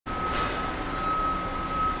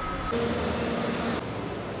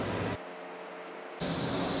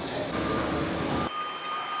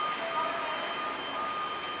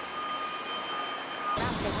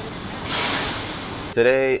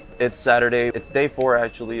Today, it's Saturday. It's day 4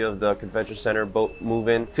 actually of the convention center boat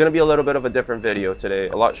move-in. It's gonna be a little bit of a different video today,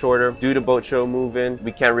 a lot shorter. Due to boat show move-in,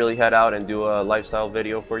 we can't really head out and do a lifestyle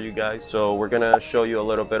video for you guys. So we're gonna show you a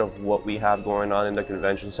little bit of what we have going on in the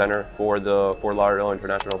convention center for the Fort Lauderdale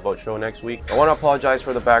International Boat Show next week. I wanna apologize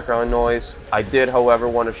for the background noise. I did, however,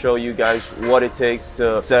 wanna show you guys what it takes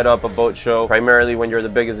to set up a boat show, primarily when you're the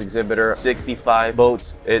biggest exhibitor. 65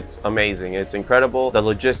 boats, it's amazing. It's incredible. The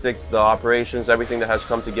logistics, the operations, everything that has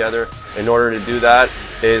come together in order to do that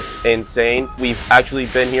is insane. We've actually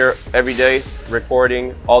been here every day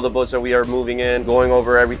recording all the boats that we are moving in, going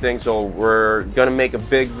over everything. So we're gonna make a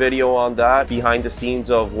big video on that, behind the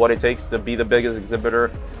scenes of what it takes to be the biggest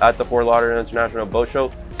exhibitor at the Fort Lauderdale International Boat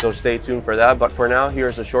Show. So stay tuned for that. But for now,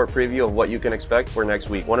 here's a short preview of what you can expect for next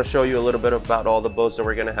week. I want to show you a little bit about all the boats that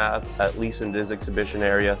we're going to have, at least in this exhibition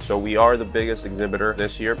area. So we are the biggest exhibitor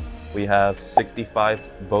this year. We have 65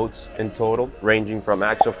 boats in total, ranging from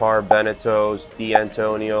Axopar, Beneteau's,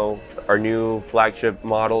 Antonio, our new flagship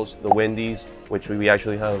models, the Windies, which we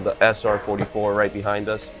actually have the SR44 right behind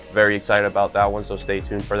us. Very excited about that one, so stay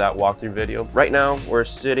tuned for that walkthrough video. Right now, we're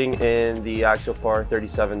sitting in the Axopar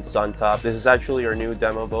 37 Suntop. This is actually our new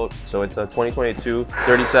demo boat. So it's a 2022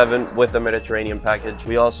 37 with the Mediterranean package.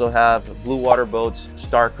 We also have blue water boats,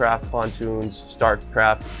 Starcraft pontoons,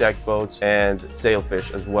 Starcraft deck boats, and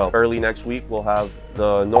Sailfish as well. Early next week, we'll have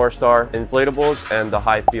the North Star inflatables and the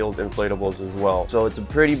high field inflatables as well. So it's a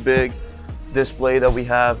pretty big display that we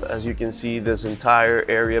have. As you can see, this entire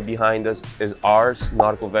area behind us is ours,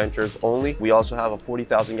 Nautical Ventures only. We also have a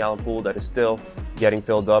 40,000 gallon pool that is still getting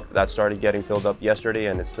filled up. That started getting filled up yesterday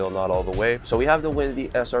and it's still not all the way. So we have the Windy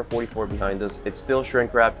SR44 behind us. It's still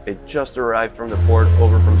shrink wrapped. It just arrived from the port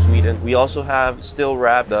over from Sweden. We also have still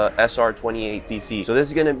wrapped the SR28TC. So this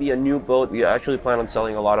is going to be a new boat. We actually plan on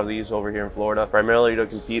selling a lot of these over here in Florida, primarily to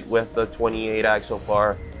compete with the 28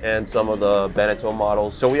 Axopar and some of the Beneteau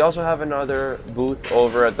models. So we also have another booth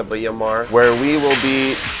over at the Bahia Mar where we will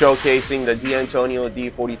be showcasing the Antonio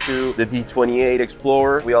D42, the D28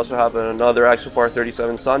 Explorer. We also have another Axopar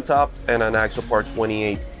 37 Suntop and an Axopar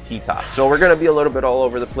 28 T-top. So we're gonna be a little bit all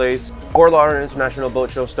over the place. Fort Lauderdale International Boat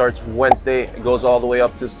Show starts Wednesday. It goes all the way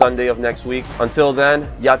up to Sunday of next week. Until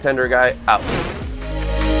then, Yacht Tender Guy out.